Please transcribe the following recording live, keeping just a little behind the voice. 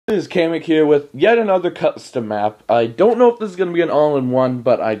This is Kamek here with yet another custom map. I don't know if this is going to be an all-in-one,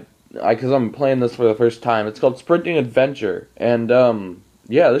 but because I'm playing this for the first time. It's called Sprinting Adventure, and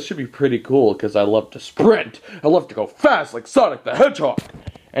yeah, this should be pretty cool because I love to sprint. I love to go fast like Sonic the Hedgehog.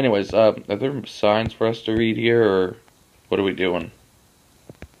 Anyways, are there signs for us to read here, or what are we doing?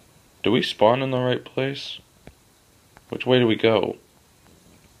 Do we spawn in the right place? Which way do we go?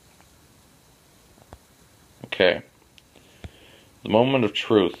 Okay. The moment of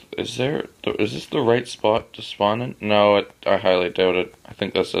truth. Is this the right spot to spawn in? No, I highly doubt it. I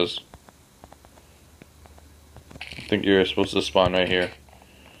think this is. I think you're supposed to spawn right here.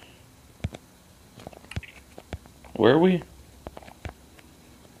 Where are we?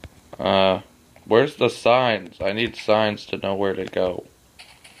 Where's the signs? I need signs to know where to go.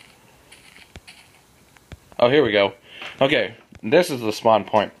 Oh, here we go. Okay, this is the spawn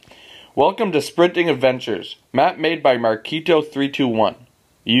point. Welcome to Sprinting Adventures. Map made by Marquito321.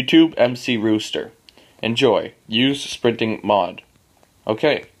 YouTube MC Rooster. Enjoy. Use sprinting mod.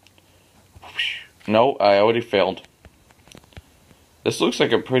 Okay. No, I already failed. This looks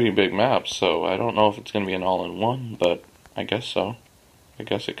like a pretty big map, so I don't know if it's going to be an all-in-one, but I guess so. I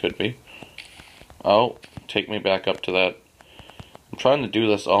guess it could be. Oh, take me back up to that. I'm trying to do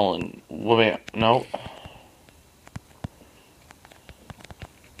this all in... Wait, no.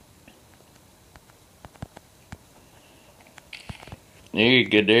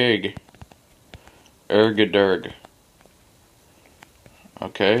 Dig. Ergaderg.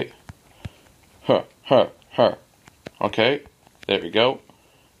 Okay. Okay. There we go.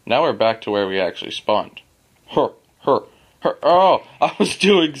 Now we're back to where we actually spawned. Oh, I was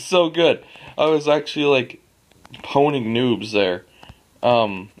doing so good. I was actually like poning noobs there.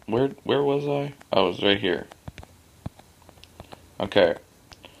 Where was I? I was right here. Okay.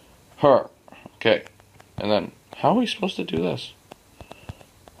 Okay. And then how are we supposed to do this?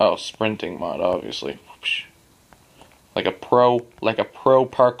 Oh, sprinting mod, obviously. Like a pro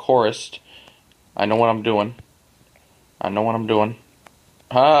parkourist. I know what I'm doing.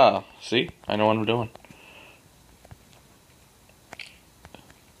 Ah, see? I know what I'm doing.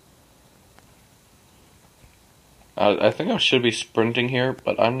 I think I should be sprinting here,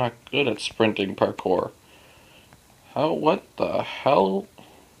 but I'm not good at sprinting parkour. What the hell?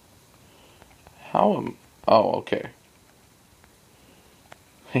 Oh, okay.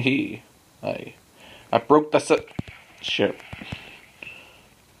 Hehe. I broke the set. Shit.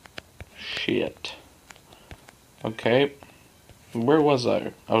 Okay. Where was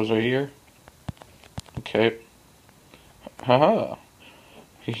I? I was right here. Okay. Haha.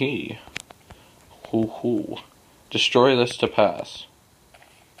 Hehe. Hoo. Destroy this to pass.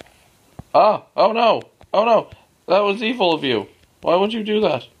 Ah! Oh no! Oh no! That was evil of you. Why would you do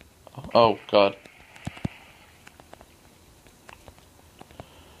that? Oh god.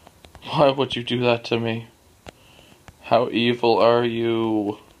 Why would you do that to me? How evil are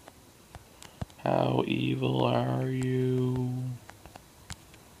you? How evil are you?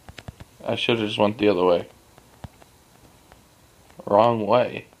 I should have just went the other way. Wrong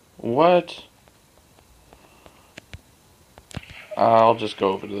way. What? I'll just go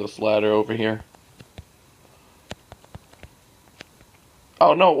over to this ladder over here.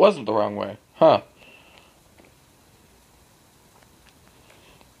 Oh no, it wasn't the wrong way. Huh.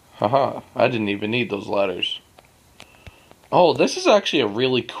 Haha, I didn't even need those ladders. Oh, this is actually a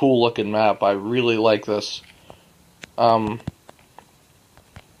really cool looking map. I really like this. Oh,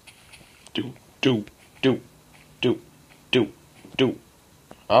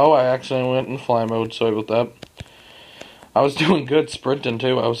 I accidentally went in fly mode, sorry about that. I was doing good sprinting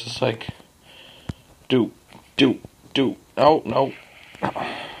too. I was just like, Oh, no.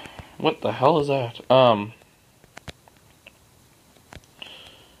 What the hell is that?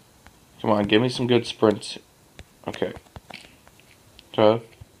 Come on, give me some good sprints. Okay.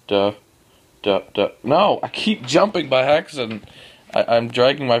 No, I keep jumping by accident. I'm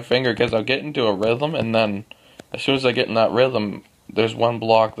dragging my finger because I'll get into a rhythm, and then as soon as I get in that rhythm, there's one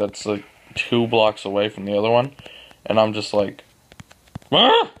block that's like 2 blocks away from the other one, and I'm just like,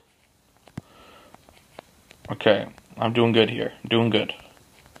 ah! Okay, I'm doing good here. Doing good.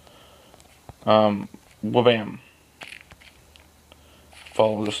 Wabam.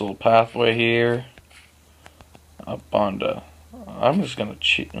 Follow this little pathway here. Up onto. I'm just gonna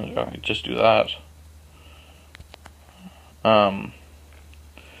cheat. Just do that.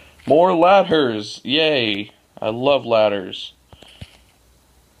 More ladders! Yay! I love ladders.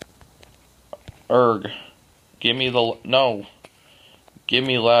 Give me the no. Give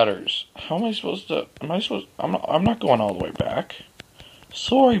me ladders. How am I supposed to? I'm not going all the way back.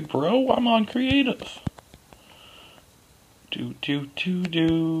 Sorry, bro. I'm on creative. Do do do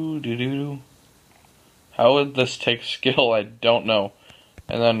do do do. How would this take skill? I don't know.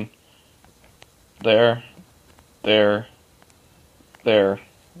 And then there, there, there,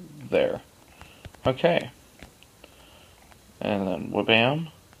 there. Okay. And then wha-bam,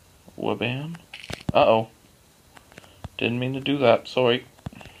 wha-bam. Uh-oh. Didn't mean to do that, sorry.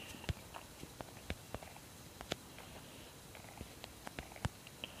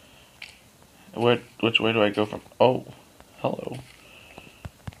 Which way do I go from? Oh, hello.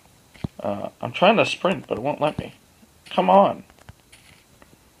 I'm trying to sprint, but it won't let me. Come on.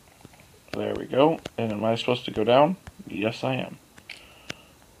 There we go. And am I supposed to go down? Yes, I am.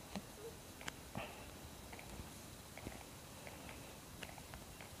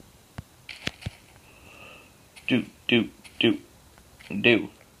 Do.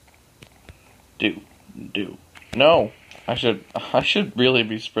 No, I should really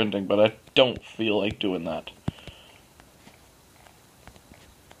be sprinting, but I don't feel like doing that.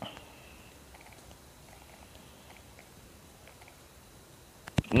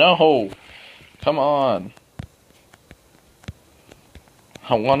 No, come on.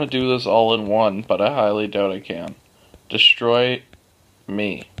 I want to do this all in one, but I highly doubt I can. Destroy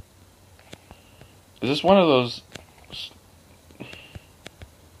me. Is this one of those...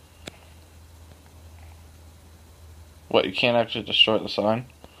 What, you can't actually destroy the sign?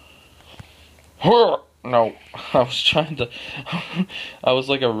 No, I was trying to... I was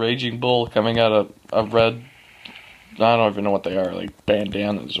like a raging bull coming out of a red... I don't even know what they are, like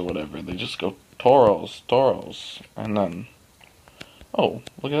bandanas or whatever. They just go, toros, toros. And then... Oh,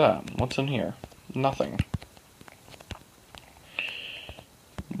 look at that. What's in here? Nothing.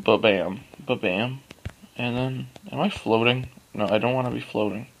 Ba-bam, ba-bam. And then... Am I floating? No, I don't want to be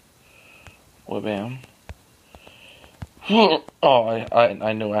floating. Ba-bam. Oh,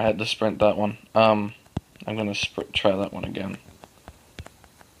 I knew I had to sprint that one. I'm gonna try that one again.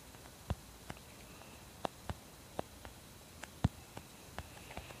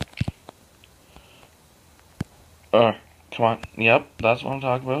 Come on. Yep, that's what I'm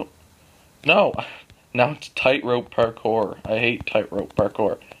talking about. No! Now it's tightrope parkour. I hate tightrope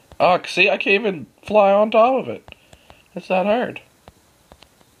parkour. Oh, see, I can't even fly on top of it. It's that hard.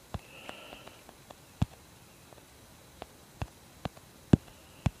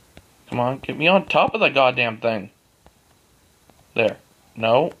 Come on, get me on top of the goddamn thing. There.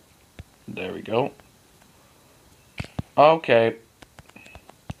 No. There we go. Okay.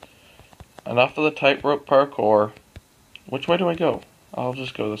 Enough of the tightrope parkour. Which way do I go? I'll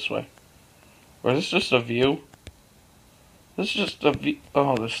just go this way. Or is this just a view? This is just a view.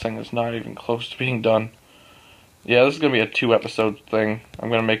 Oh, this thing is not even close to being done. Yeah, this is going to be a 2-episode thing. I'm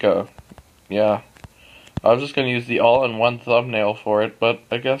going to make a... Yeah. I was just going to use the all-in-one thumbnail for it, but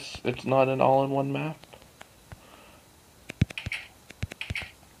I guess it's not an all-in-one map.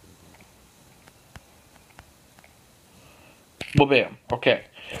 Well, bam. Okay.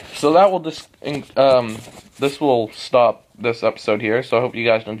 So that will just... this will stop this episode here, so I hope you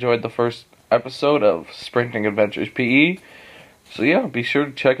guys enjoyed the first episode of Sprinting Adventures PE. So yeah, be sure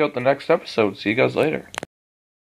to check out the next episode. See you guys later.